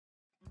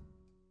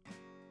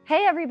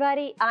Hey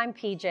everybody, I'm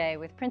PJ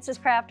with Princess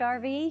Craft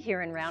RV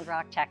here in Round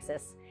Rock,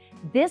 Texas.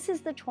 This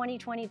is the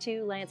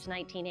 2022 Lance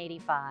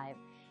 1985.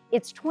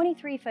 It's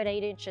 23 foot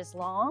 8 inches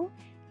long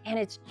and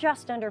it's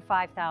just under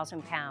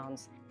 5,000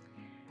 pounds.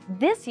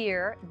 This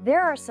year,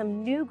 there are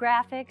some new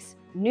graphics,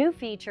 new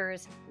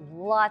features,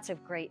 lots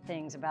of great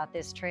things about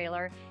this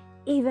trailer,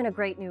 even a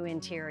great new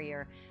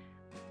interior.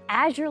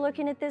 As you're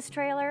looking at this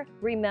trailer,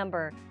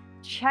 remember,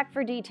 check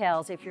for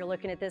details if you're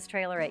looking at this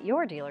trailer at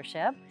your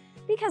dealership,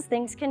 because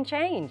things can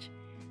change.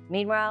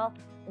 Meanwhile,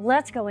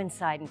 let's go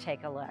inside and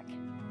take a look.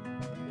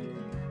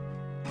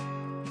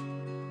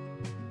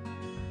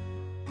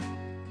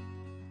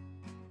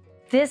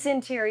 This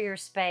interior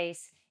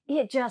space,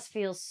 it just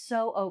feels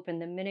so open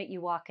the minute you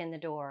walk in the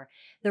door.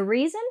 The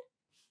reason?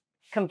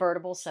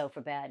 Convertible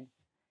sofa bed.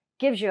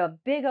 Gives you a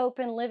big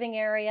open living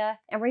area,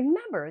 and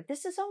remember,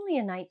 this is only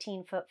a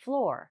 19-foot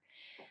floor.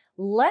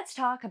 Let's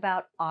talk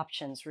about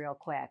options real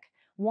quick.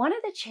 One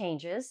of the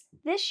changes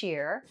this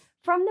year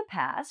from the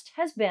past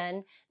has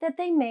been that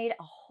they made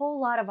a whole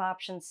lot of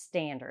options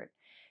standard.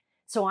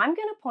 So I'm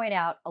going to point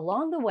out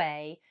along the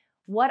way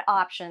what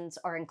options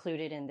are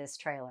included in this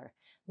trailer.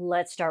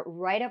 Let's start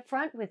right up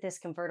front with this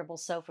convertible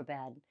sofa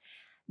bed.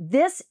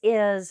 This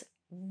is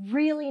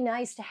really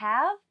nice to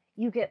have.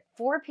 You get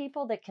 4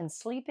 people that can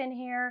sleep in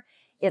here.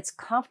 It's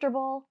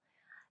comfortable.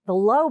 The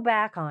low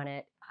back on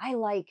it, I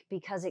like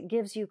because it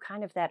gives you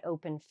kind of that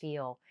open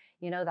feel.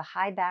 You know, the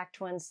high backed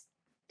ones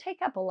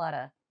take up a lot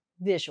of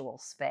visual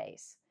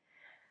space.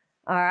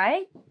 All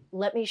right,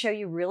 let me show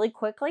you really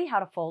quickly how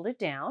to fold it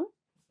down.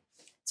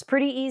 It's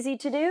pretty easy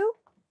to do.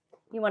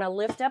 You want to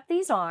lift up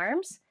these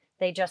arms.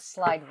 They just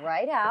slide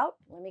right out.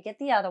 Let me get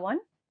the other one.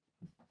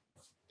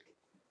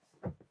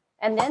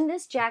 And then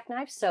this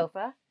jackknife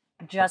sofa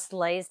just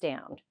lays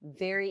down.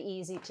 Very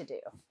easy to do.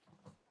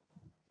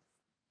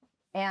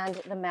 And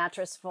the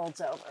mattress folds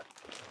over.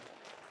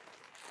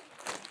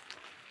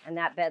 And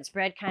that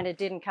bedspread kind of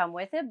didn't come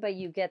with it, but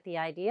you get the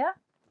idea.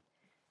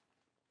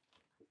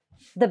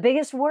 The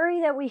biggest worry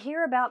that we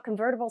hear about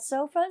convertible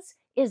sofas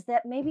is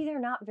that maybe they're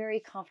not very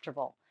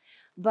comfortable.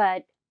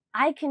 But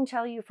I can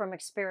tell you from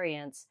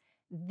experience,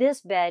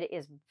 this bed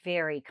is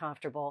very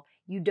comfortable.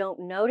 You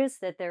don't notice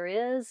that there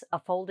is a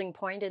folding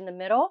point in the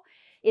middle.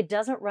 It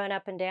doesn't run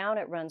up and down.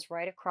 It runs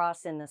right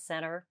across in the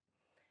center.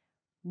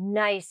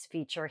 Nice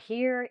feature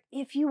here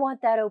if you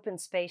want that open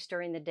space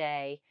during the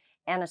day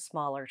and a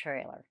smaller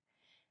trailer.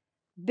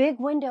 Big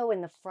window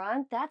in the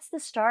front, that's the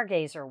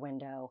Stargazer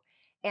window.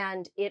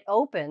 And it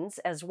opens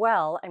as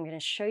well. I'm going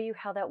to show you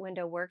how that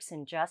window works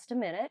in just a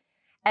minute.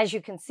 As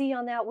you can see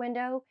on that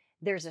window,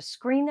 there's a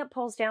screen that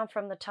pulls down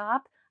from the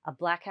top, a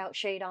blackout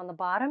shade on the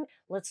bottom.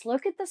 Let's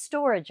look at the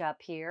storage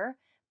up here.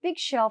 Big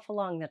shelf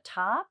along the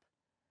top,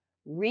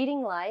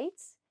 reading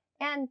lights,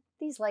 and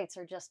these lights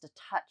are just a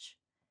touch.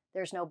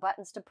 There's no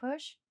buttons to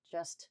push,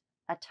 just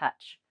a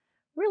touch.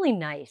 Really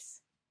nice.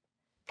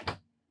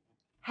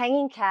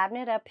 Hanging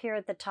cabinet up here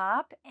at the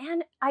top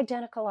and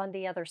identical on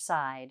the other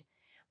side.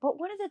 But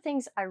one of the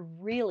things I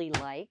really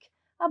like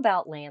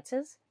about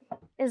Lance's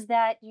is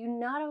that you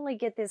not only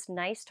get this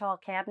nice tall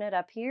cabinet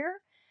up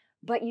here,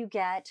 but you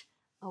get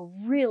a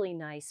really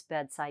nice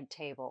bedside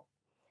table.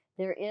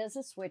 There is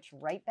a switch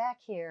right back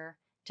here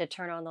to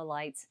turn on the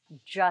lights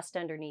just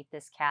underneath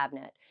this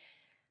cabinet.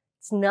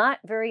 It's not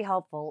very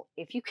helpful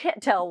if you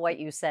can't tell what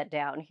you set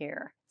down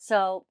here.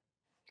 So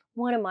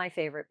one of my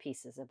favorite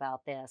pieces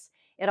about this.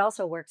 It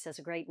also works as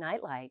a great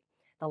nightlight.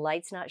 The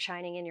light's not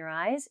shining in your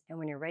eyes, and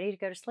when you're ready to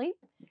go to sleep,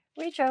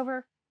 reach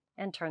over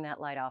and turn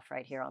that light off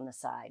right here on the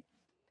side.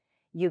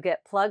 You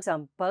get plugs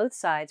on both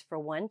sides for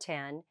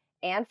 110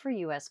 and for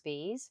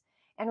USBs,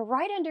 and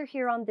right under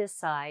here on this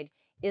side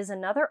is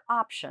another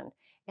option,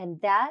 and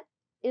that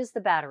is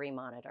the battery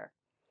monitor.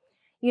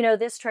 You know,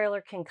 this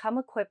trailer can come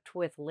equipped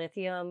with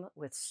lithium,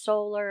 with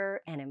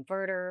solar, an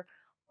inverter,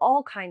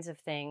 all kinds of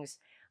things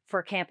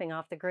for camping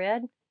off the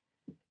grid.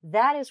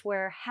 That is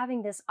where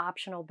having this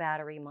optional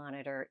battery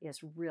monitor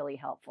is really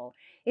helpful.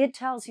 It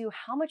tells you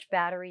how much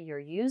battery you're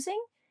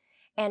using,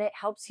 and it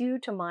helps you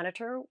to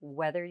monitor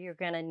whether you're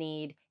going to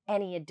need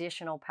any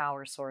additional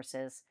power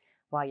sources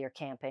while you're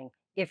camping,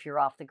 if you're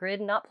off the grid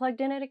and not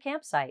plugged in at a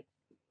campsite.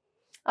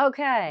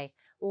 Okay,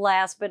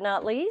 last but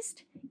not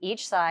least,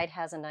 each side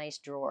has a nice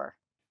drawer.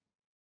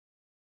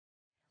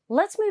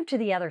 Let's move to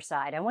the other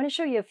side. I want to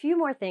show you a few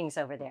more things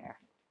over there.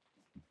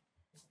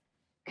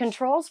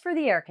 Controls for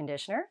the air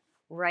conditioner,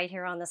 right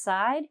here on the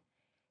side.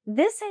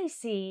 This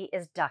AC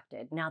is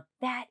ducted. Now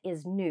that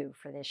is new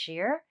for this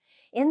year.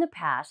 In the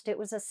past, it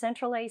was a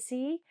central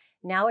AC.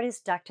 Now it is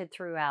ducted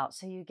throughout,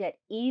 so you get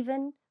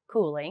even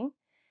cooling.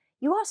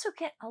 You also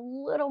get a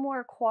little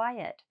more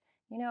quiet.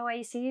 You know,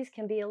 ACs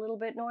can be a little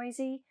bit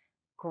noisy.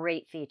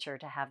 Great feature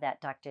to have that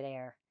ducted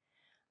air.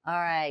 All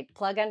right,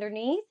 plug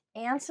underneath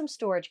and some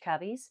storage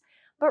cubbies.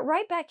 But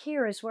right back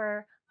here is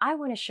where I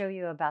want to show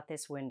you about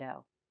this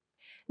window.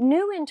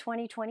 New in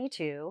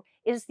 2022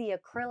 is the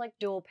acrylic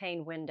dual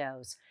pane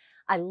windows.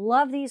 I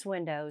love these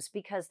windows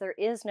because there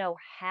is no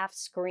half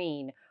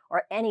screen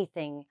or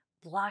anything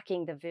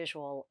blocking the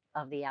visual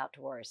of the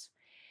outdoors.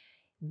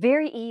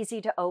 Very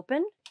easy to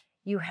open.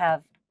 You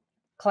have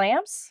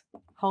clamps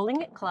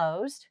holding it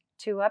closed,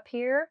 2 up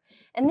here,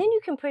 and then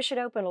you can push it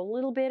open a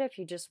little bit if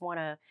you just want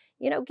to,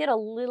 get a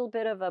little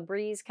bit of a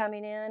breeze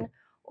coming in,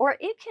 or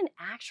it can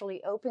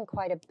actually open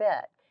quite a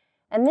bit.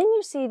 And then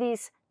you see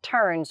these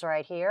turns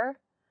right here.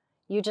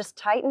 You just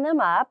tighten them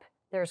up.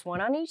 There's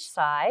one on each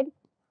side,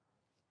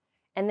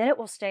 and then it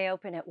will stay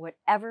open at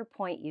whatever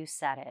point you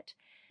set it.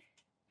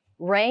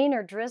 Rain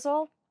or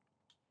drizzle,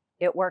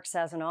 it works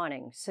as an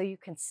awning, so you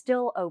can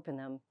still open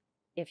them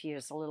if you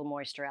use a little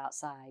moisture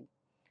outside.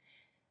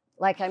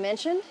 Like I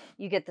mentioned,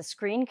 you get the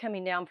screen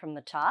coming down from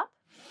the top,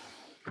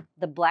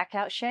 the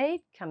blackout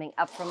shade coming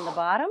up from the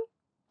bottom,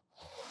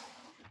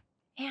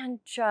 and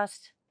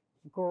just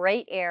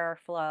great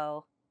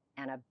airflow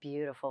and a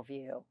beautiful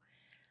view.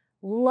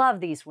 Love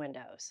these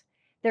windows.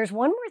 There's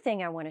one more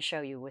thing I want to show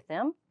you with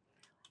them.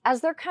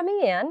 As they're coming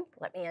in,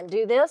 let me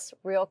undo this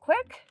real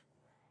quick.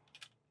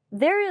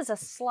 There is a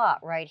slot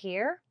right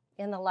here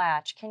in the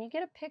latch. Can you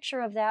get a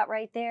picture of that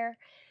right there?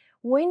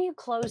 When you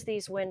close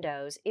these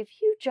windows,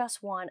 if you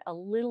just want a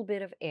little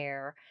bit of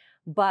air,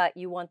 but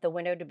you want the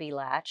window to be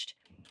latched,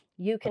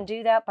 you can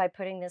do that by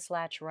putting this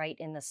latch right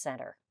in the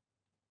center.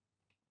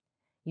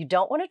 You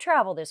don't want to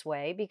travel this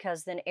way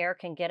because then air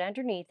can get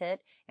underneath it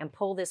and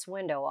pull this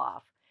window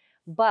off.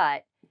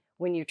 But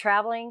when you're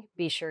traveling,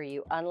 be sure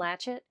you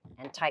unlatch it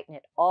and tighten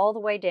it all the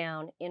way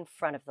down in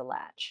front of the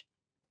latch.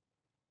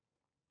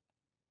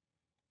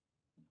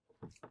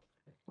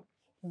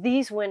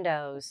 These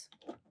windows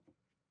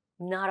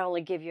not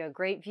only give you a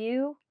great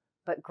view,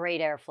 but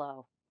great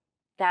airflow.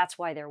 That's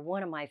why they're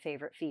one of my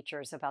favorite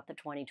features about the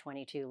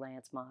 2022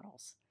 Lance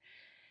models.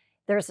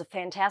 There's a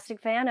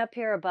fantastic fan up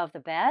here above the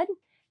bed.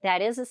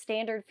 That is a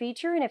standard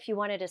feature, and if you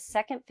wanted a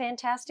second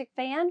fantastic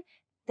fan,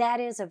 that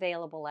is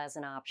available as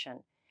an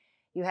option.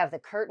 You have the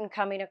curtain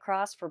coming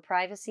across for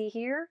privacy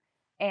here,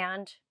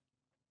 and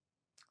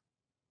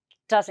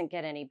doesn't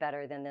get any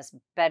better than this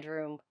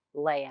bedroom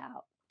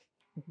layout.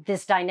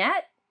 This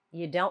dinette,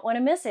 you don't want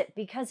to miss it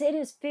because it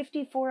is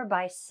 54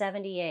 by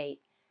 78.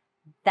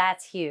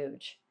 That's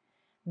huge.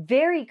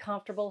 Very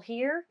comfortable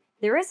here.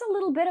 There is a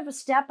little bit of a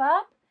step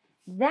up.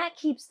 That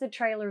keeps the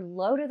trailer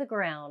low to the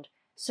ground,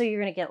 so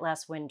you're going to get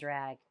less wind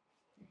drag.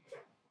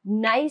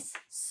 Nice,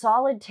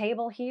 solid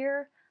table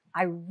here.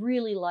 I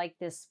really like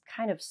this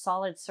kind of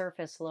solid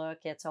surface look.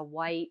 It's a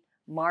white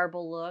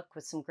marble look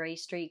with some gray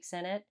streaks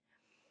in it.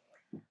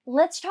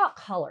 Let's talk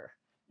color,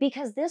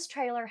 because this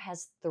trailer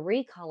has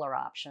 3 color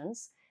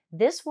options.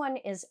 This one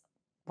is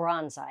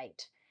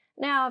bronzite.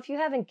 Now, if you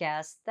haven't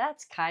guessed,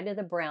 that's kind of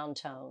the brown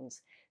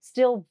tones.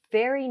 Still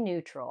very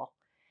neutral.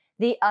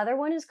 The other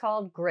one is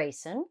called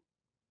Grayson.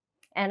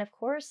 And of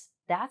course,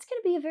 that's going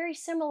to be a very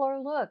similar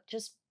look,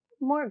 just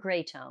more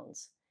gray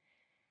tones.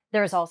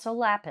 There's also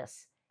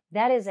Lapis.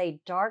 That is a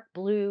dark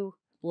blue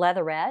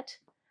leatherette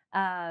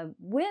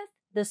with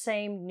the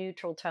same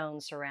neutral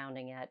tone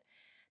surrounding it.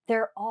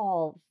 They're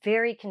all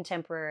very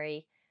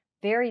contemporary,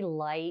 very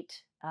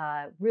light,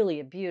 really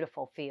a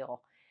beautiful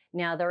feel.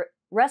 Now, the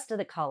rest of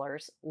the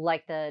colors,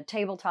 like the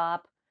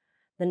tabletop,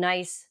 the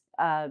nice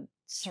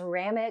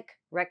ceramic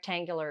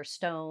rectangular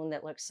stone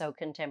that looks so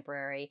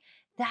contemporary,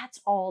 that's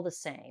all the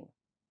same.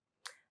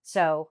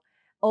 So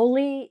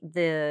only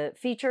the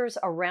features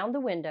around the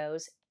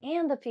windows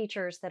and the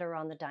features that are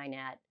on the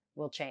dinette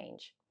will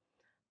change.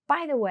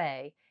 By the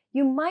way,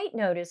 you might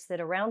notice that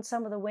around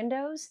some of the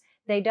windows,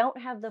 they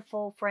don't have the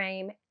full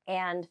frame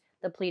and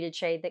the pleated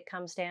shade that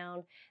comes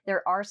down.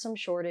 There are some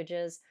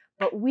shortages,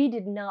 but we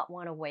did not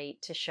want to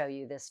wait to show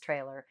you this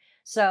trailer.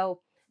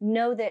 So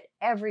know that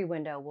every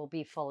window will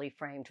be fully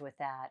framed with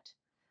that.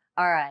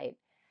 All right.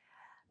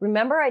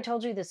 Remember I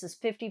told you this is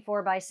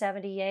 54 by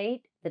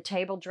 78? The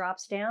table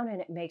drops down and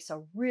it makes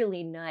a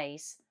really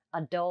nice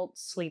adult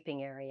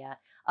sleeping area,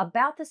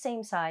 about the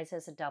same size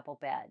as a double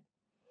bed.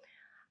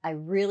 I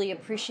really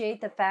appreciate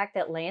the fact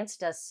that Lance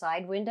does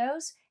side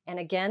windows. And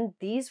again,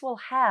 these will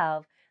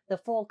have the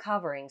full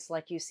coverings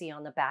like you see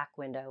on the back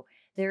window.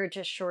 There are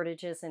just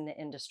shortages in the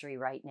industry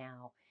right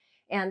now.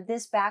 And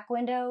this back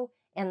window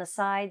and the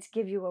sides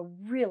give you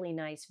a really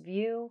nice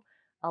view,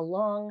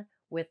 along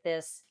with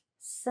this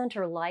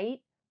center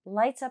light,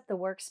 lights up the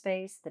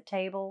workspace, the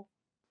table,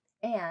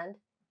 and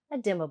a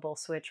dimmable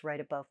switch right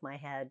above my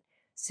head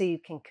so you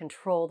can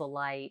control the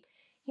light.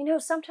 You know,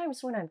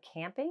 sometimes when I'm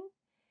camping,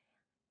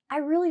 I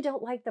really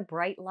don't like the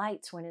bright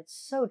lights when it's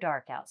so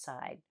dark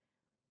outside.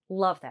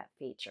 Love that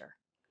feature.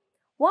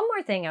 One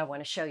more thing I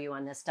want to show you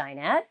on this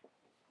dinette,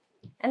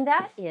 and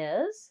that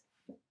is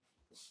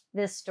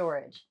this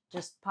storage.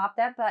 Just pop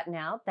that button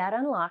out, that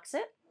unlocks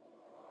it,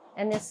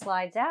 and this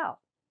slides out.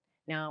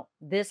 Now,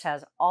 this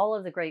has all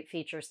of the great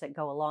features that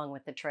go along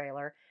with the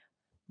trailer,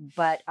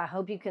 but I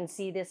hope you can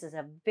see this is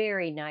a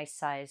very nice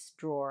sized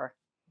drawer.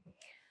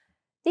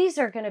 These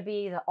are going to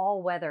be the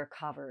all-weather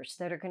covers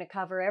that are going to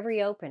cover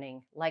every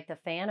opening, like the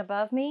fan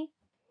above me,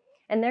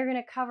 and they're going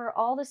to cover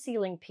all the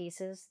ceiling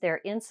pieces.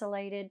 They're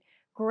insulated,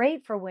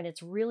 great for when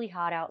it's really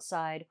hot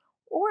outside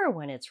or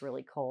when it's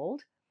really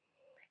cold.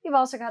 You've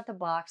also got the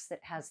box that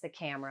has the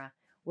camera,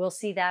 We'll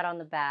see that on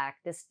the back.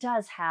 This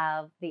does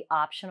have the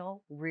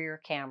optional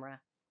rear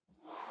camera.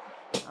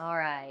 All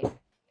right.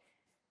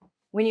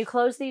 When you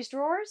close these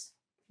drawers,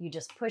 you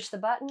just push the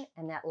button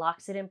and that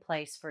locks it in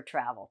place for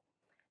travel.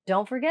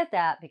 Don't forget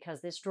that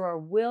because this drawer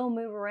will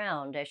move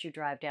around as you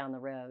drive down the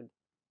road.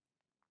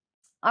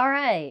 All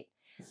right,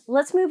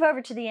 let's move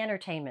over to the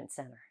entertainment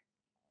center.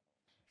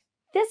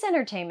 This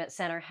entertainment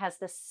center has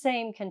the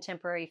same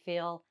contemporary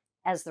feel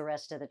as the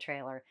rest of the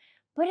trailer,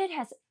 but it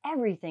has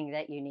everything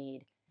that you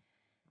need.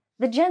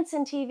 The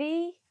Jensen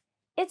TV,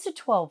 it's a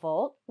 12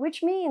 volt,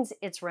 which means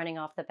it's running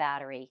off the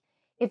battery.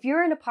 If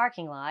you're in a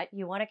parking lot,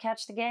 you want to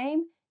catch the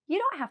game, you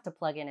don't have to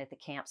plug in at the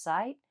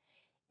campsite.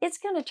 It's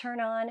going to turn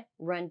on,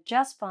 run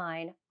just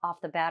fine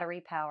off the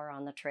battery power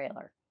on the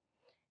trailer.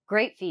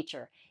 Great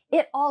feature.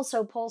 It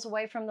also pulls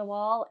away from the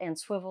wall and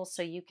swivels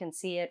so you can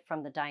see it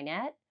from the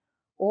dinette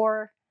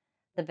or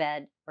the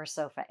bed or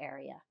sofa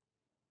area.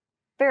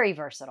 Very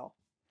versatile.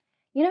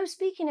 You know,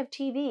 speaking of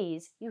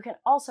TVs, you can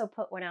also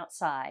put one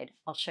outside.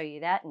 I'll show you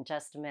that in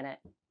just a minute.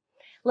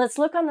 Let's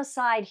look on the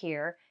side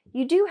here.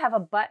 You do have a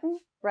button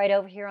right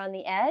over here on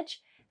the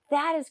edge.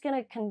 That is going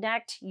to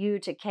connect you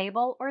to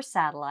cable or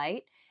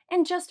satellite.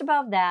 And just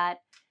above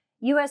that,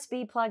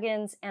 USB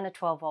plugins and a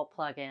 12 volt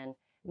plug-in.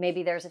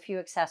 Maybe there's a few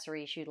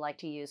accessories you'd like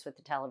to use with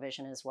the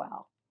television as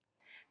well.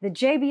 The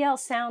JBL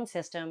sound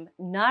system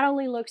not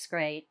only looks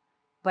great,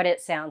 but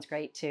it sounds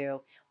great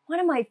too. One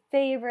of my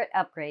favorite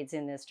upgrades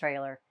in this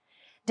trailer.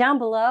 Down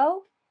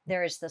below,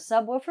 there is the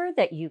subwoofer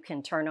that you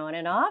can turn on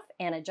and off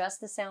and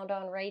adjust the sound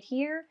on right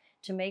here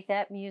to make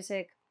that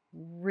music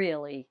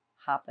really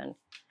hoppin'.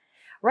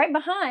 Right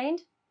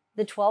behind,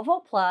 the 12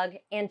 volt plug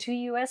and 2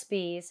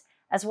 USBs,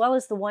 as well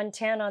as the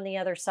 110 on the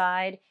other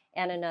side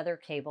and another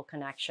cable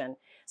connection.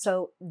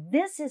 So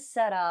this is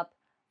set up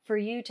for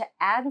you to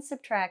add and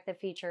subtract the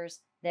features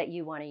that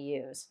you want to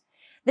use.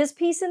 This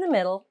piece in the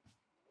middle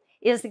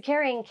is the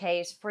carrying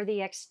case for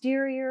the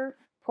exterior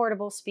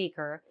portable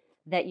speaker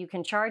that you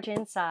can charge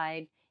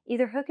inside,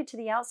 either hook it to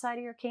the outside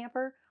of your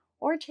camper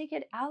or take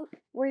it out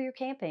where you're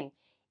camping.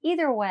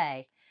 Either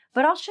way,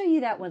 but I'll show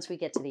you that once we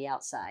get to the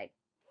outside.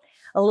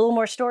 A little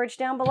more storage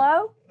down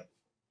below.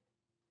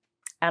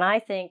 And I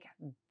think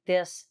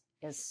this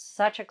is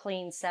such a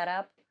clean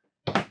setup.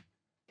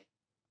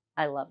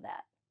 I love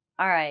that.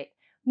 All right,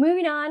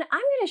 moving on, I'm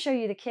going to show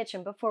you the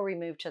kitchen before we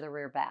move to the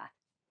rear bath.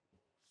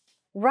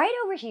 Right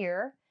over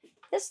here,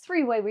 this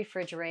 3-way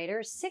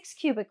refrigerator, 6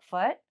 cubic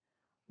foot,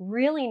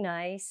 really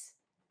nice,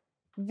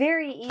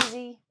 very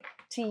easy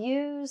to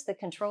use. The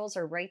controls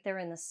are right there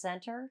in the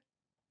center.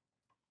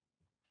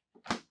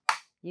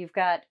 You've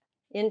got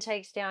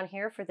intakes down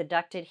here for the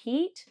ducted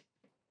heat.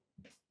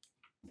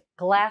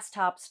 Glass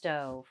top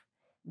stove.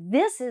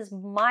 This is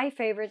my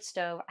favorite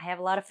stove. I have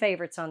a lot of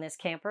favorites on this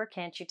camper,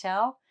 can't you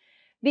tell?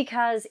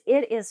 Because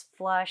it is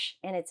flush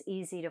and it's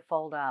easy to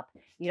fold up.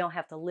 You don't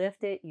have to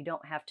lift it, you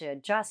don't have to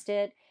adjust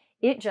it.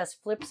 It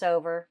just flips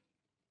over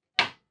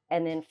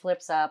and then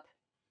flips up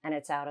and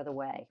it's out of the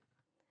way.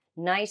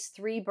 Nice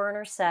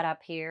 3-burner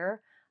setup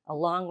here,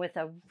 along with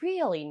a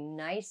really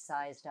nice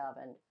sized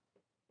oven.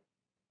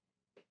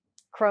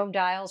 Chrome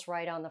dials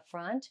right on the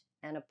front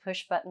and a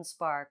push button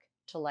spark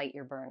to light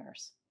your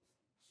burners.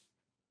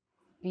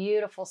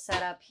 Beautiful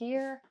setup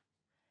here.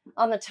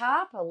 On the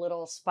top, a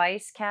little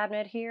spice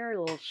cabinet here,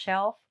 a little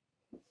shelf.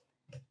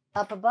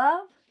 Up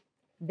above,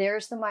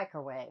 there's the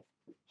microwave,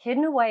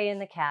 hidden away in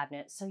the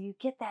cabinet so you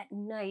get that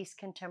nice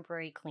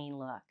contemporary clean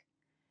look.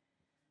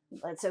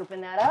 Let's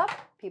open that up.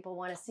 People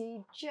want to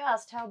see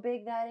just how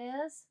big that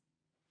is.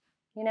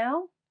 You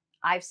know,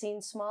 I've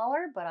seen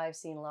smaller, but I've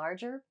seen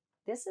larger.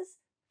 This is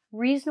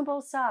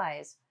reasonable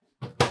size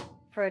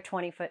for a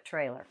 20-foot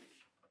trailer.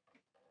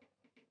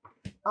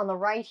 On the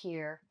right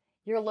here,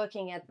 you're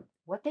looking at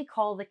what they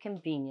call the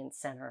convenience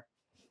center.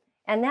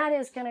 And that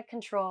is going to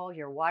control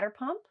your water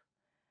pump,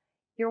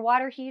 your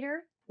water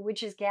heater,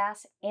 which is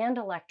gas and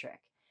electric.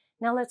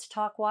 Now let's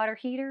talk water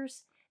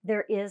heaters.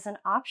 There is an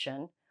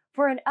option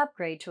for an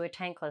upgrade to a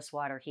tankless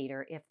water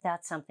heater if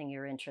that's something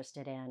you're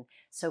interested in.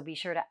 So be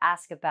sure to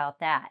ask about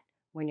that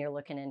when you're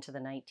looking into the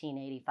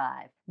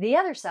 1985. The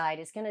other side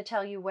is going to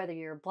tell you whether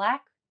your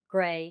black,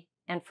 gray,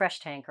 and fresh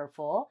tank are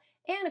full,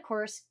 and of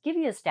course, give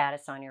you a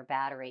status on your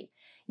battery.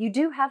 You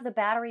do have the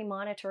battery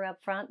monitor up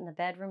front in the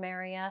bedroom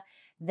area.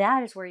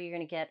 That is where you're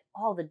going to get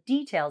all the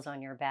details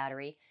on your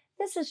battery.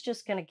 This is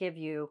just going to give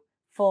you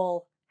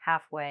full,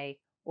 halfway,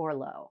 or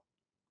low.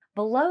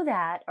 Below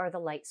that are the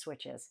light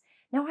switches.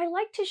 Now I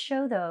like to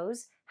show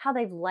those, how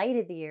they've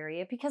lighted the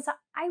area, because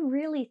I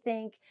really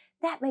think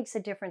that makes a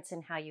difference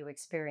in how you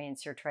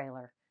experience your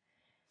trailer.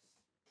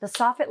 The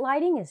soffit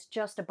lighting is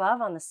just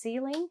above on the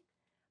ceiling,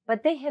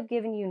 but they have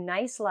given you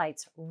nice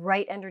lights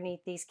right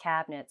underneath these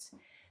cabinets.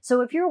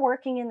 So if you're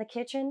working in the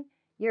kitchen,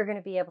 you're going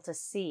to be able to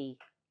see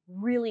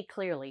really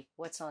clearly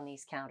what's on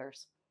these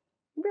counters.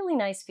 Really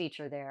nice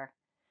feature there.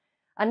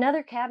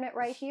 Another cabinet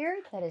right here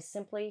that is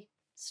simply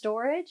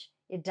storage.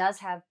 It does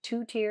have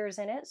 2 tiers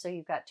in it, so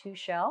you've got 2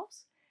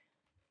 shelves.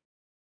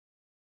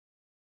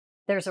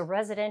 There's a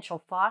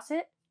residential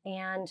faucet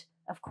And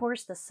of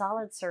course, the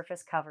solid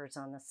surface covers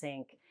on the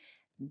sink.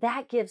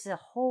 That gives a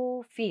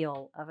whole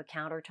feel of a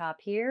countertop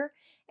here.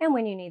 And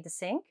when you need the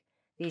sink,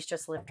 these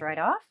just lift right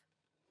off.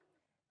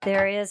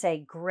 There is a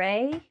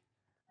gray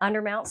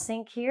undermount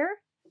sink here.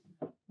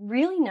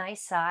 Really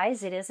nice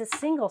size. It is a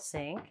single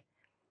sink.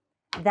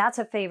 That's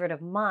a favorite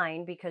of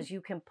mine because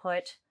you can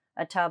put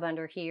a tub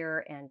under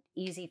here and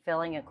easy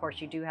filling. Of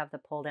course, you do have the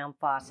pull down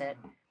faucet.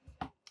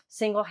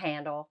 Single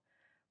handle,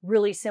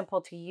 really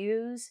simple to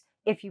use.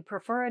 If you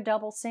prefer a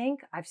double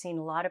sink, I've seen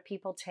a lot of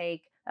people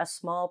take a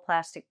small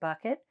plastic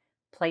bucket,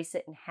 place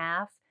it in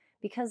half,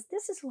 because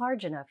this is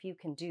large enough you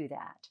can do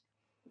that.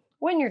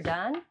 When you're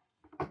done,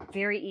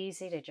 very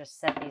easy to just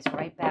set these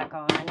right back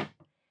on.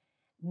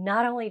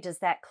 Not only does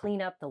that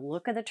clean up the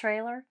look of the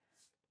trailer,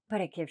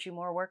 but it gives you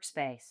more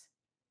workspace.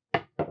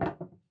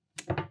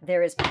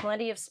 There is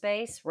plenty of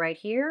space right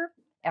here.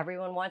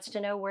 Everyone wants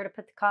to know where to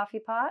put the coffee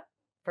pot.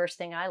 First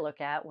thing I look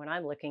at when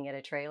I'm looking at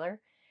a trailer.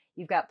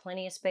 You've got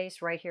plenty of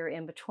space right here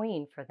in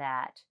between for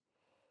that.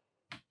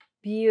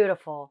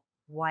 Beautiful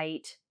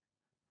white.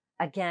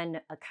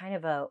 Again, a kind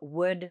of a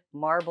wood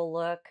marble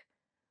look,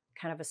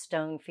 kind of a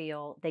stone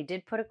feel. They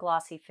did put a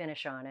glossy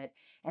finish on it,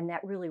 and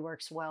that really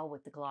works well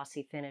with the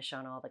glossy finish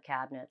on all the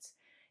cabinets.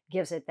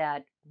 Gives it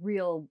that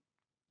real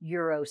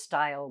Euro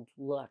style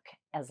look,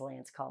 as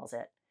Lance calls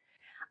it.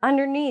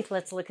 Underneath,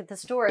 let's look at the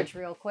storage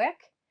real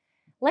quick.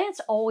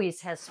 Lance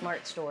always has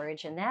smart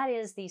storage, and that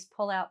is these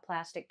pull-out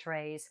plastic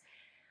trays.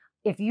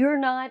 If you're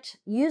not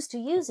used to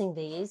using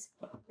these,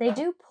 they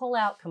do pull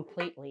out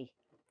completely.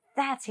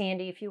 That's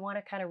handy if you want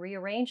to kind of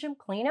rearrange them,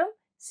 clean them,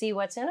 see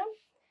what's in them,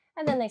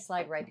 and then they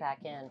slide right back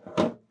in.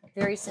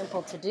 Very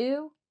simple to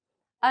do.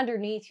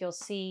 Underneath, you'll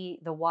see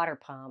the water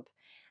pump.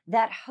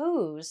 That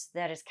hose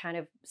that is kind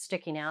of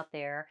sticking out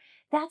there,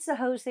 that's the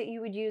hose that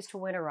you would use to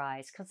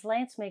winterize, because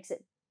Lance makes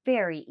it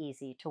very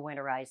easy to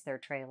winterize their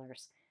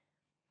trailers.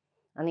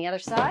 On the other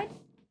side,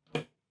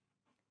 a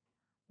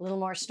little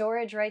more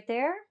storage right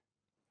there,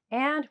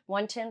 and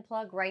 110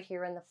 plug right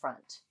here in the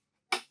front.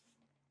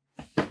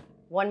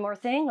 One more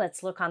thing,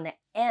 let's look on the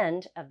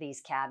end of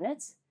these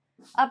cabinets.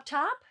 Up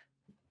top,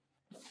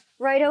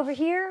 right over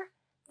here,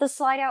 the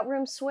slide out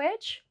room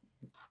switch.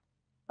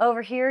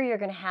 Over here, you're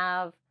going to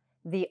have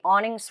the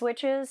awning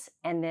switches,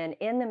 and then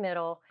in the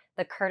middle,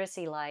 the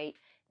courtesy light.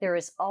 There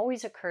is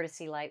always a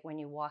courtesy light when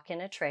you walk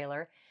in a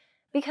trailer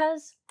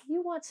because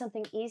you want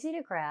something easy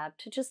to grab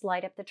to just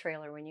light up the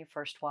trailer when you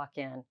first walk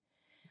in.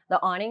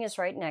 The awning is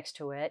right next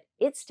to it.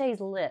 It stays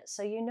lit,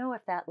 so you know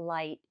if that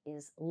light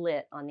is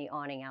lit on the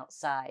awning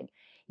outside.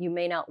 You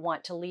may not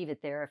want to leave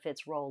it there if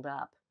it's rolled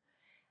up.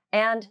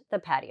 And the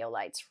patio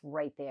lights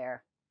right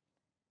there.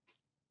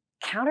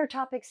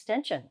 Countertop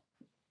extension.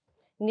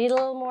 Need a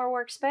little more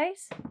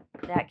workspace?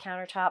 That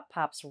countertop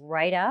pops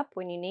right up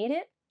when you need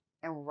it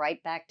and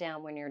right back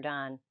down when you're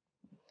done.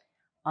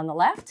 On the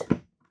left,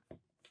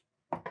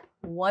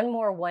 one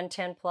more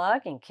 110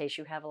 plug in case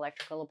you have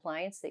electrical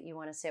appliance that you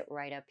want to sit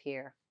right up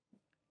here.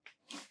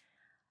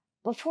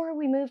 Before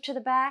we move to the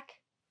back,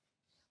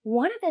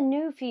 one of the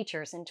new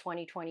features in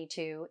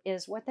 2022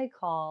 is what they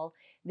call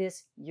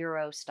this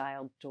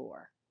Euro-style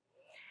door.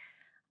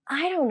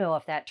 I don't know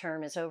if that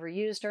term is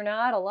overused or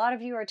not. A lot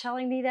of you are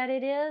telling me that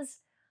it is,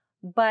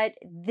 but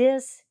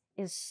this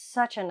is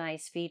such a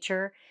nice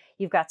feature.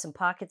 You've got some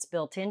pockets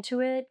built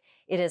into it.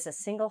 It is a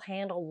single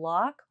handle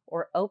lock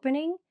or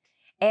opening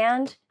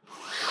and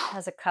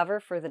has a cover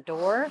for the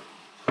door.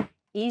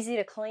 Easy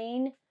to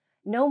clean.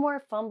 No more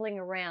fumbling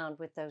around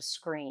with those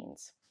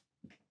screens.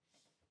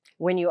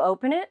 When you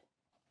open it,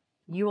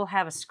 you will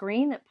have a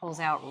screen that pulls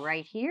out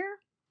right here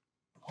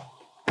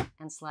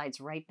and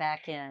slides right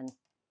back in.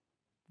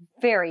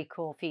 Very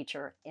cool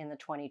feature in the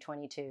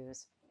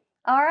 2022s.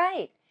 All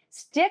right,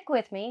 stick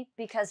with me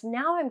because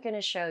now I'm going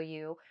to show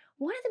you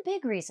one of the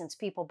big reasons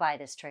people buy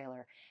this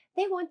trailer.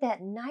 They want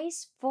that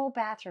nice full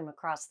bathroom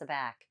across the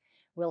back.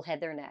 We'll head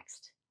there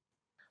next.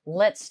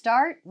 Let's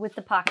start with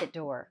the pocket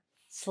door.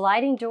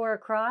 Sliding door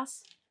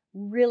across,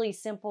 really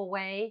simple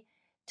way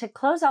to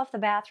close off the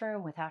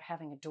bathroom without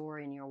having a door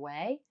in your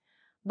way.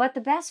 But the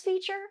best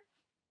feature,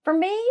 for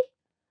me,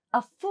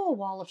 a full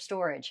wall of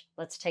storage.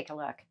 Let's take a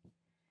look.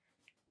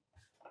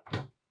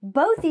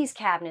 Both these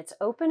cabinets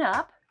open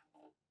up,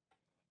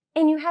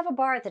 and you have a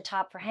bar at the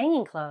top for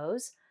hanging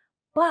clothes,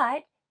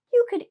 but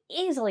you could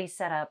easily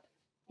set up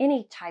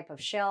any type of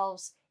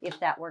shelves if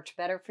that worked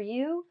better for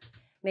you.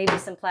 Maybe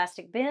some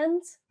plastic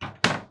bins.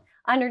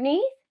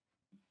 Underneath,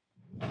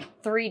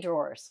 3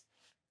 drawers.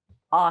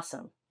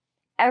 Awesome.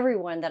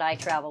 Everyone that I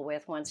travel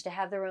with wants to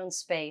have their own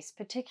space,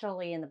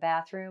 particularly in the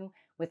bathroom.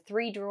 With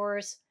 3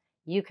 drawers,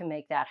 you can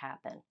make that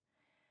happen.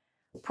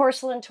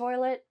 Porcelain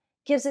toilet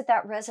gives it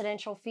that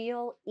residential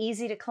feel,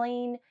 easy to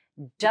clean,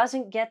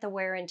 doesn't get the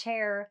wear and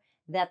tear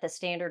that the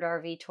standard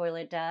RV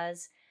toilet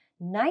does.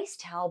 Nice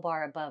towel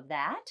bar above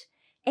that,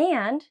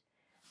 and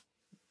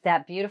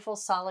that beautiful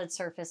solid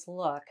surface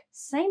look,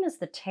 same as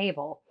the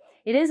table.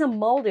 It is a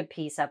molded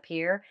piece up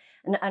here,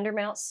 an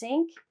undermount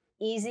sink,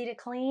 easy to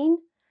clean,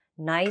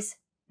 nice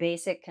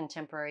basic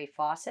contemporary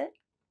faucet.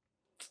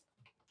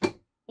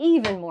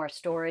 Even more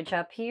storage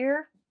up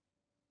here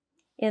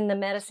in the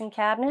medicine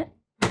cabinet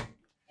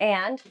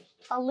and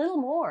a little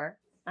more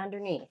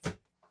underneath.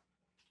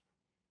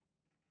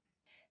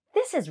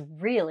 This is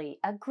really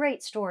a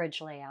great storage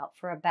layout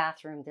for a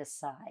bathroom this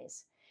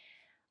size.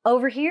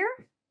 Over here,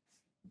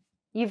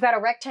 you've got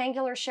a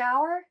rectangular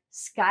shower,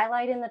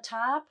 skylight in the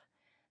top,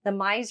 the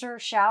miser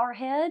shower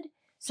head,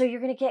 so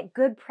you're going to get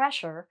good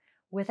pressure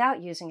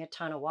without using a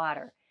ton of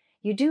water.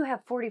 You do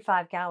have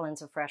 45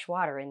 gallons of fresh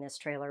water in this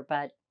trailer,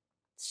 but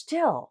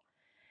still,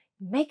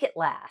 make it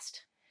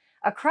last.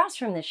 Across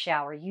from this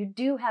shower, you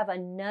do have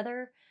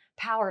another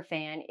power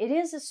fan. It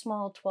is a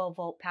small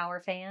 12-volt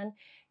power fan.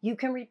 You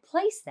can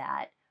replace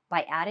that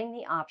by adding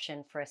the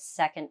option for a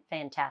second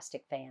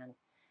fantastic fan.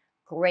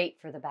 Great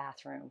for the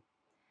bathroom.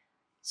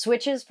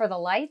 Switches for the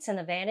lights and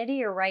the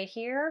vanity are right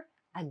here.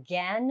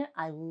 Again,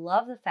 I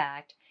love the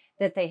fact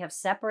that they have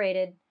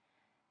separated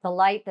the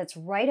light that's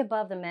right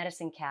above the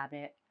medicine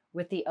cabinet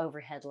with the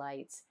overhead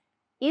lights.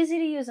 Easy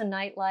to use a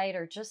night light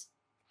or just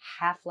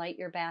half light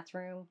your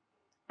bathroom.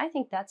 I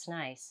think that's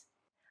nice.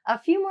 A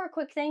few more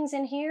quick things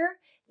in here.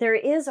 There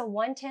is a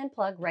 110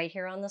 plug right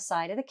here on the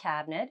side of the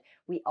cabinet.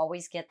 We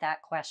always get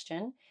that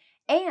question.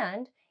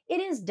 And it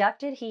is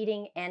ducted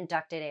heating and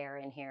ducted air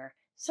in here,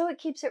 so it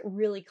keeps it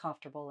really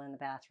comfortable in the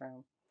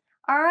bathroom.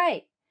 All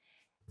right,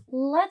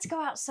 let's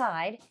go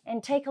outside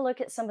and take a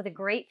look at some of the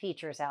great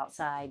features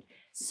outside.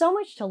 So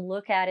much to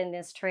look at in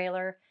this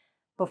trailer.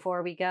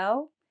 Before we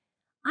go,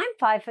 I'm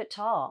 5 foot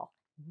tall.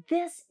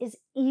 This is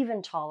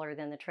even taller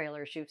than the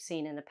trailers you've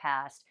seen in the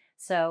past.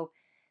 So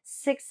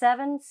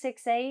 6'7",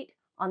 6'8",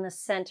 on the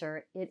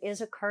center. It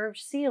is a curved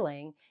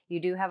ceiling. You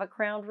do have a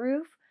crowned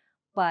roof,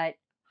 but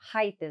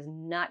height is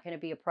not going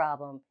to be a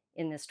problem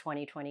in this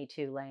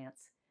 2022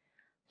 Lance.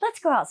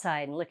 Let's go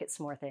outside and look at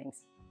some more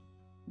things.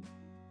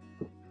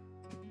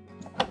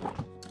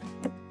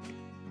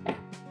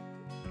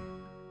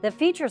 The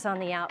features on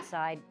the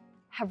outside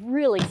have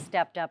really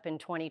stepped up in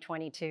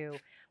 2022.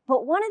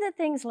 But one of the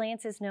things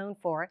Lance is known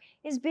for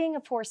is being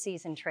a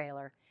 4-season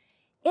trailer.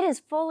 It is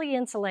fully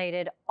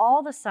insulated,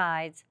 all the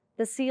sides,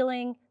 the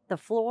ceiling, the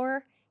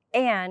floor,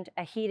 and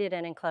a heated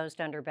and enclosed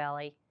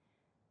underbelly,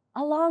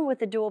 along with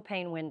the dual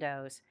pane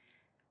windows.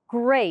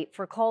 Great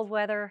for cold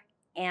weather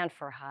and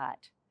for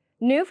hot.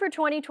 New for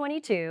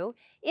 2022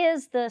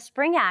 is the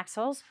spring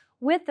axles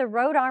with the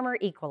road armor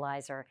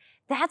equalizer.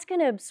 That's going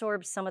to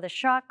absorb some of the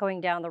shock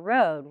going down the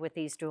road with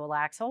these dual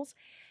axles.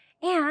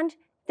 And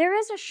there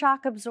is a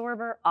shock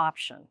absorber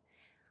option.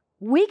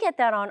 We get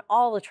that on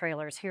all the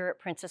trailers here at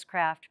Princess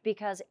Craft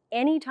because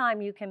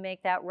anytime you can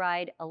make that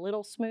ride a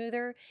little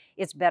smoother,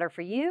 it's better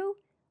for you,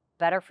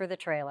 better for the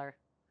trailer.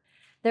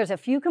 There's a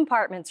few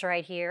compartments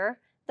right here.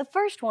 The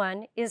first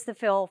one is the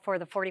fill for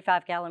the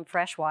 45-gallon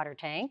freshwater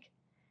tank.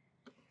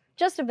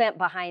 Just a vent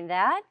behind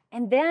that,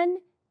 and then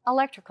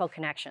electrical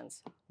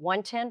connections.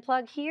 110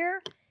 plug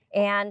here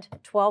and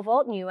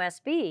 12-volt and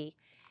USB.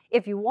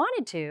 If you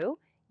wanted to,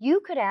 you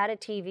could add a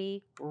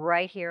TV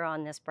right here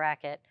on this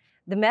bracket.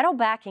 The metal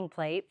backing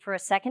plate for a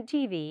second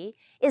TV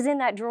is in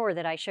that drawer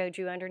that I showed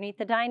you underneath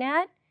the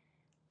dinette.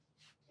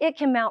 It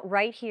can mount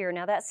right here.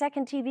 Now that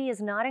second TV is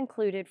not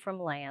included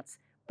from Lance,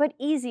 but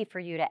easy for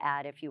you to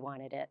add if you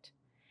wanted it.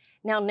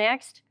 Now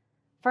next,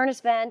 furnace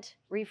vent,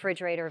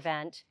 refrigerator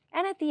vent,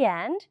 and at the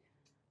end,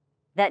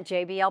 that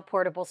JBL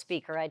portable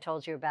speaker I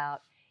told you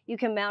about. You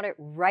can mount it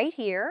right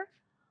here,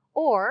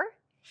 or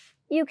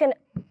you can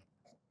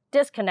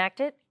disconnect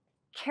it,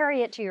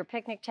 carry it to your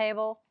picnic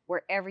table,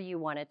 wherever you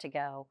want it to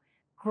go.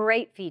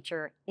 Great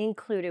feature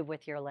included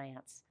with your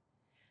Lance.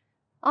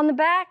 On the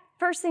back,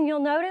 first thing you'll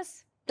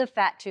notice, the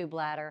fat tube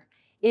ladder.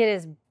 It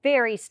is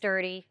very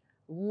sturdy.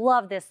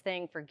 Love this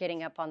thing for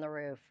getting up on the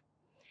roof.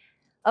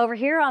 Over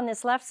here on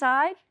this left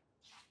side,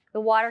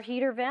 the water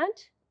heater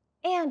vent,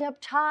 and up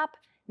top,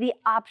 the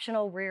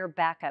optional rear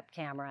backup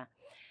camera.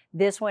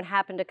 This one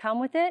happened to come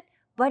with it,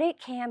 but it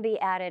can be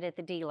added at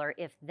the dealer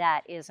if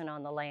that isn't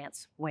on the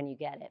Lance when you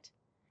get it.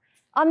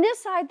 On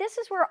this side, this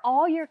is where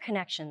all your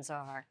connections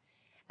are.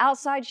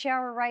 Outside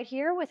shower right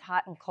here with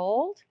hot and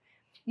cold.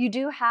 You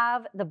do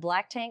have the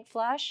black tank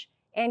flush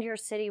and your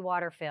city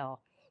water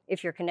fill.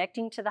 If you're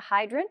connecting to the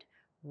hydrant,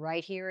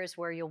 right here is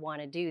where you'll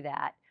want to do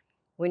that.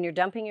 When you're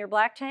dumping your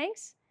black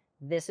tanks,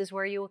 this is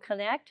where you will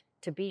connect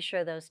to be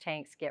sure those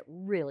tanks get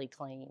really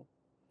clean.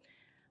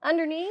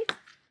 Underneath,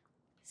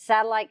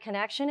 satellite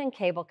connection and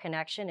cable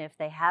connection if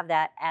they have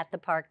that at the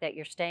park that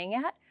you're staying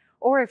at,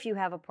 or if you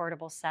have a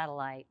portable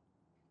satellite.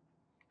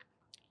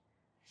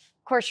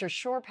 Of course, your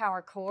shore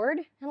power cord,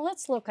 and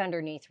let's look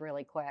underneath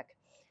really quick.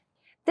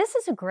 This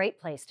is a great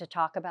place to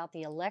talk about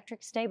the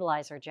electric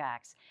stabilizer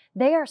jacks.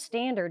 They are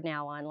standard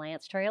now on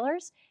Lance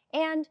trailers,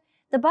 and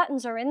the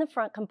buttons are in the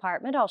front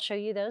compartment. I'll show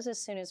you those as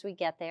soon as we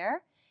get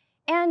there.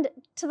 And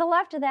to the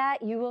left of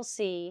that, you will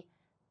see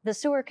the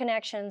sewer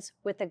connections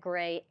with the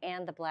gray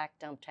and the black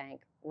dump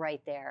tank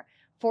right there.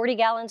 40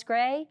 gallons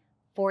gray,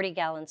 40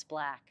 gallons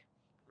black.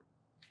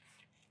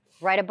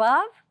 Right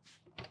above,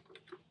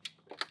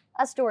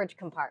 a storage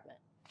compartment.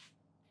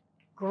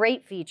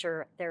 Great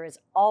feature. There is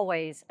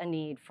always a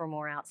need for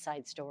more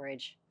outside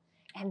storage.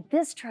 And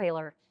this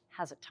trailer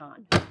has a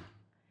ton.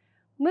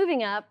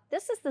 Moving up,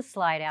 this is the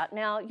slide out.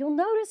 Now, you'll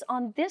notice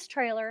on this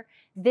trailer,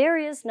 there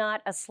is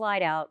not a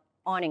slide out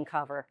awning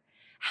cover.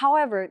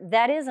 However,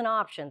 that is an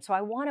option, so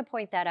I want to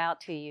point that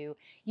out to you.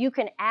 You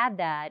can add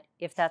that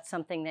if that's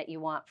something that you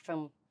want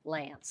from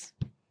Lance.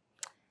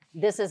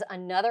 This is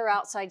another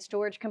outside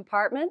storage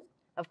compartment.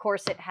 Of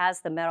course, it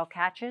has the metal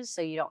catches,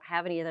 so you don't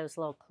have any of those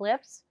little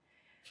clips.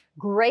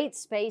 Great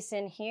space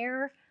in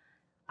here.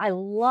 I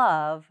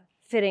love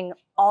fitting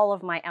all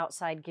of my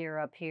outside gear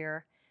up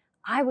here.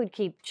 I would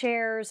keep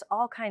chairs,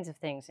 all kinds of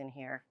things in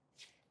here.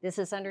 This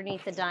is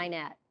underneath the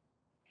dinette.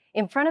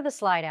 In front of the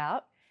slide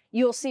out,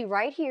 you'll see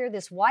right here,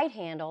 this white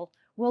handle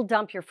will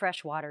dump your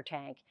fresh water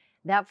tank.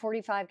 That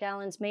 45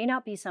 gallons may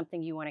not be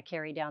something you want to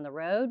carry down the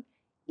road.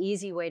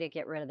 Easy way to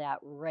get rid of that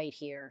right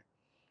here.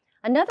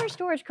 Another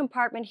storage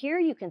compartment here,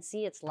 you can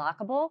see it's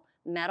lockable,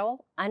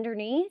 metal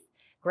underneath.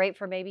 Great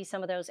for maybe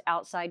some of those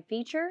outside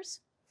features.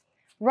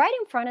 Right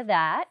in front of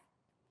that,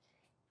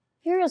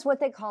 here is what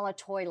they call a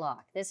toy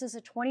lock. This is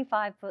a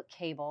 25-foot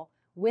cable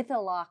with a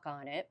lock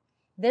on it.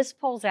 This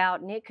pulls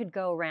out and it could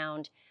go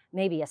around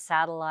maybe a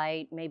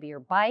satellite, maybe your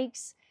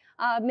bikes,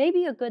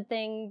 maybe a good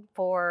thing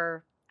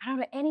for, I don't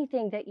know,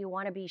 anything that you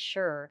want to be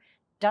sure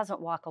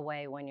doesn't walk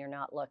away when you're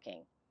not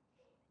looking.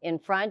 In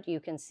front, you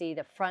can see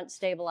the front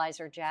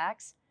stabilizer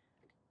jacks.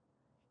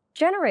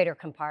 Generator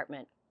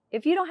compartment.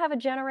 If you don't have a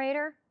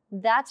generator,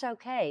 that's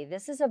okay.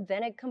 This is a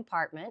vented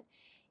compartment.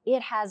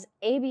 It has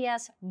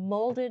ABS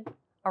molded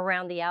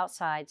around the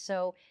outside,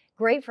 so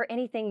great for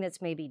anything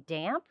that's maybe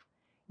damp.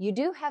 You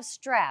do have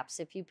straps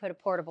if you put a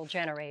portable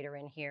generator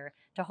in here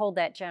to hold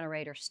that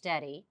generator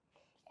steady.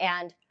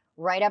 And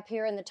right up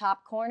here in the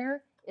top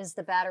corner is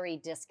the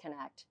battery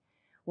disconnect.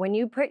 When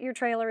you put your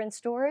trailer in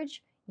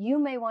storage, you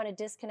may want to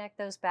disconnect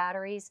those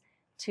batteries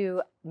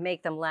to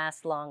make them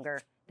last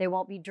longer. They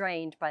won't be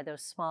drained by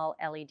those small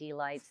LED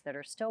lights that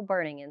are still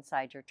burning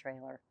inside your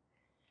trailer.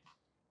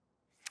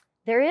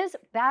 There is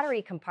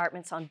battery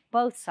compartments on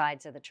both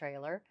sides of the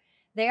trailer.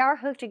 They are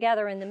hooked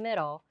together in the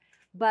middle,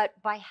 but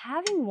by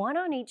having one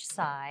on each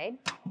side,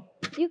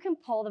 you can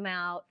pull them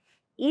out,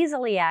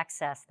 easily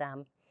access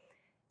them.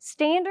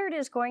 Standard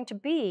is going to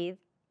be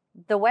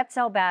the wet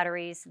cell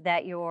batteries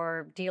that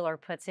your dealer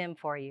puts in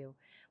for you,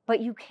 but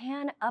you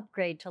can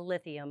upgrade to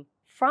lithium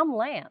from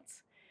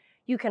Lance.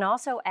 You can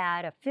also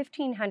add a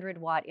 1500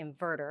 watt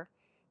inverter.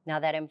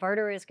 Now that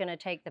inverter is going to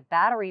take the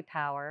battery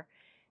power,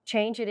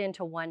 change it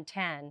into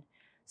 110,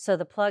 so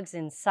the plugs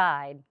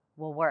inside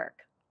will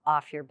work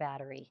off your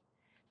battery.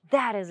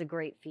 That is a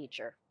great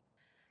feature.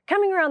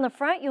 Coming around the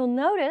front, you'll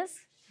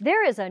notice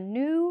there is a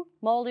new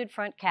molded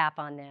front cap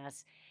on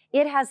this.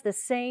 It has the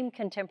same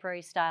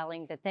contemporary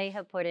styling that they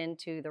have put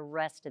into the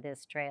rest of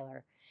this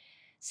trailer.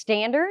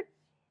 Standard,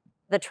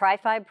 the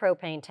tri-5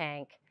 propane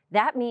tank.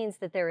 That means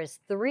that there is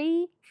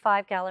 3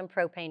 5-gallon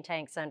propane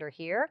tanks under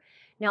here.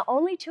 Now,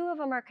 only 2 of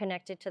them are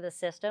connected to the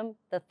system.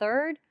 The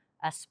third,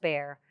 a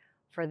spare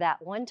for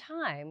that one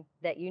time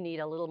that you need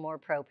a little more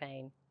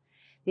propane.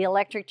 The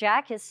electric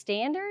jack is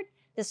standard.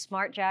 This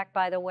smart jack,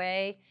 by the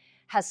way,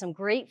 has some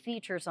great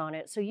features on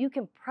it, so you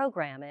can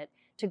program it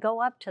to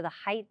go up to the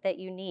height that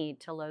you need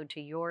to load to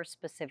your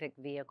specific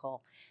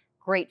vehicle.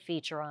 Great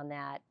feature on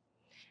that.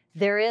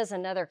 There is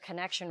another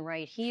connection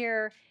right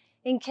here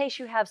in case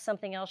you have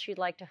something else you'd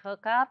like to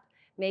hook up,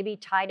 maybe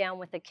tie down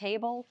with a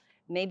cable,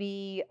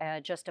 maybe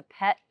just a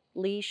pet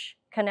leash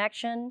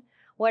connection,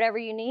 whatever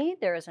you need.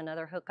 There is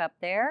another hookup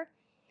there.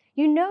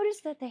 You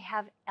notice that they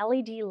have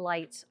LED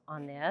lights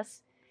on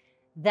this.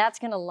 That's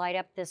going to light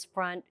up this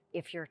front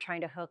if you're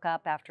trying to hook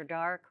up after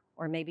dark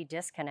or maybe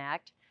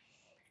disconnect.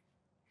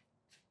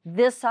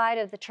 This side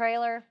of the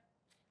trailer,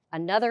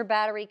 another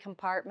battery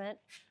compartment.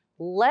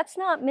 Let's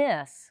not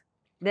miss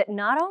that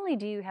not only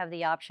do you have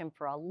the option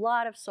for a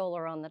lot of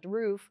solar on the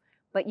roof,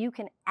 but you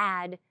can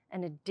add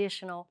an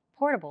additional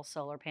portable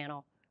solar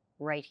panel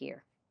right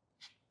here.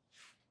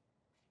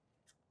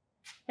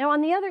 Now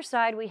on the other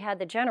side, we had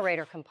the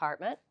generator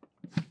compartment.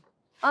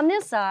 On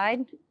this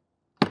side,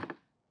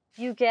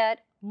 you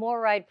get more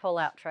ride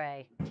pull-out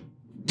tray.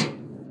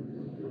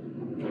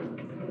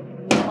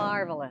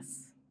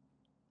 Marvelous,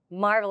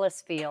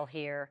 marvelous feel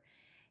here.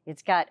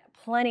 It's got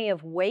plenty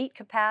of weight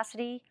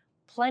capacity,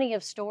 plenty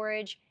of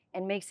storage,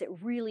 and makes it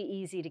really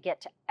easy to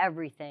get to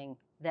everything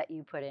that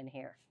you put in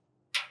here.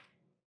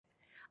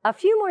 A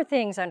few more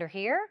things under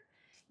here.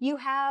 You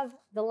have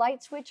the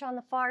light switch on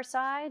the far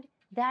side.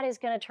 That is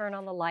going to turn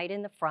on the light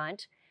in the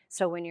front.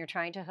 So when you're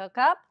trying to hook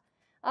up,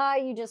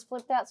 you just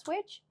flip that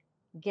switch,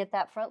 get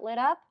that front lit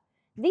up.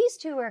 These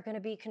two are going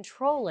to be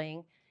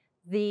controlling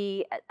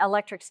the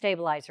electric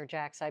stabilizer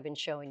jacks I've been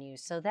showing you.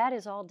 So that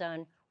is all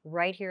done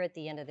right here at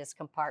the end of this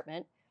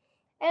compartment.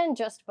 And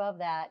just above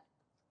that,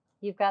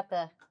 you've got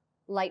the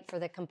light for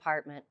the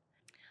compartment.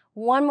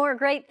 One more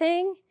great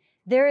thing,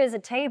 there is a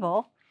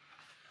table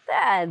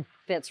that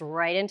fits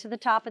right into the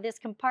top of this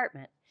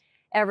compartment.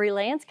 Every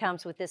Lance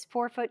comes with this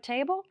 4-foot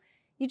table.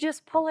 You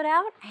just pull it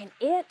out and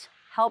it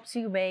helps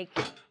you make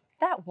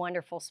that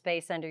wonderful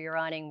space under your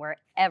awning where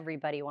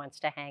everybody wants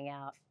to hang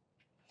out.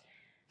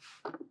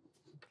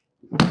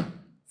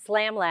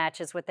 Slam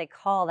latch is what they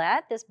call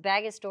that. This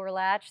baggage door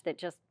latch that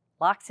just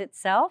locks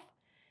itself.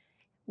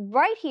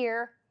 Right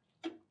here,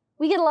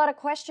 we get a lot of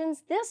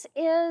questions. This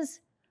is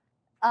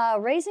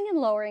raising and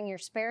lowering your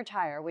spare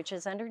tire, which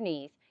is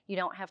underneath. You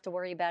don't have to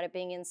worry about it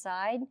being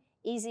inside.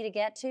 Easy to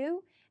get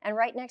to. And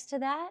right next to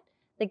that,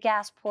 the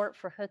gas port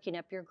for hooking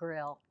up your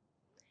grill.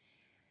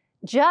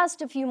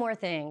 Just a few more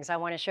things I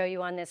want to show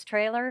you on this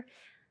trailer.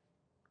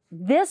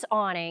 This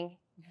awning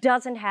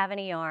doesn't have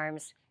any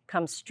arms,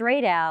 comes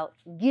straight out,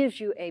 gives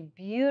you a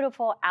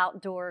beautiful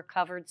outdoor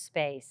covered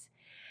space.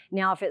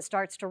 Now, if it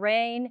starts to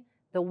rain,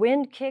 the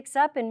wind kicks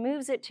up and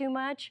moves it too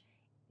much,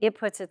 it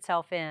puts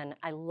itself in.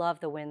 I love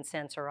the wind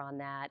sensor on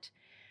that.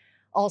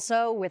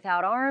 Also,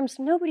 without arms,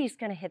 nobody's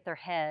going to hit their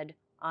head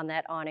on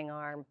that awning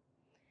arm.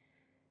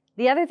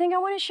 The other thing I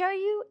want to show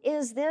you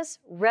is this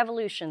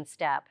revolution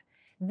step.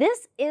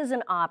 This is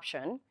an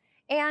option,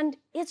 and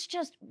it's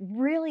just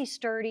really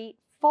sturdy,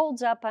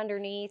 folds up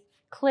underneath,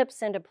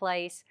 clips into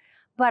place,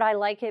 but I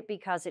like it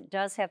because it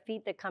does have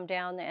feet that come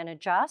down and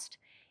adjust.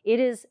 It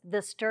is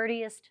the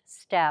sturdiest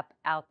step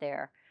out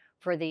there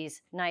for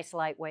these nice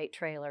lightweight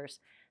trailers.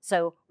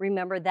 So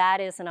remember, that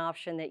is an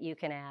option that you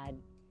can add.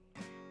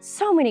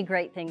 So many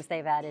great things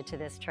they've added to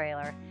this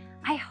trailer.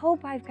 I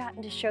hope I've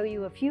gotten to show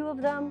you a few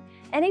of them,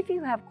 and if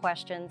you have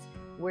questions,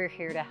 we're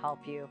here to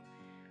help you.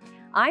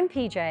 I'm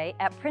PJ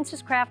at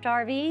Princess Craft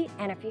RV,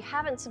 and if you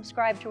haven't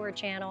subscribed to our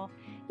channel,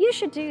 you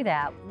should do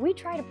that. We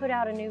try to put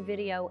out a new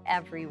video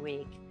every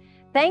week.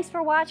 Thanks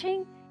for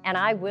watching, and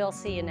I will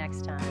see you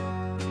next time.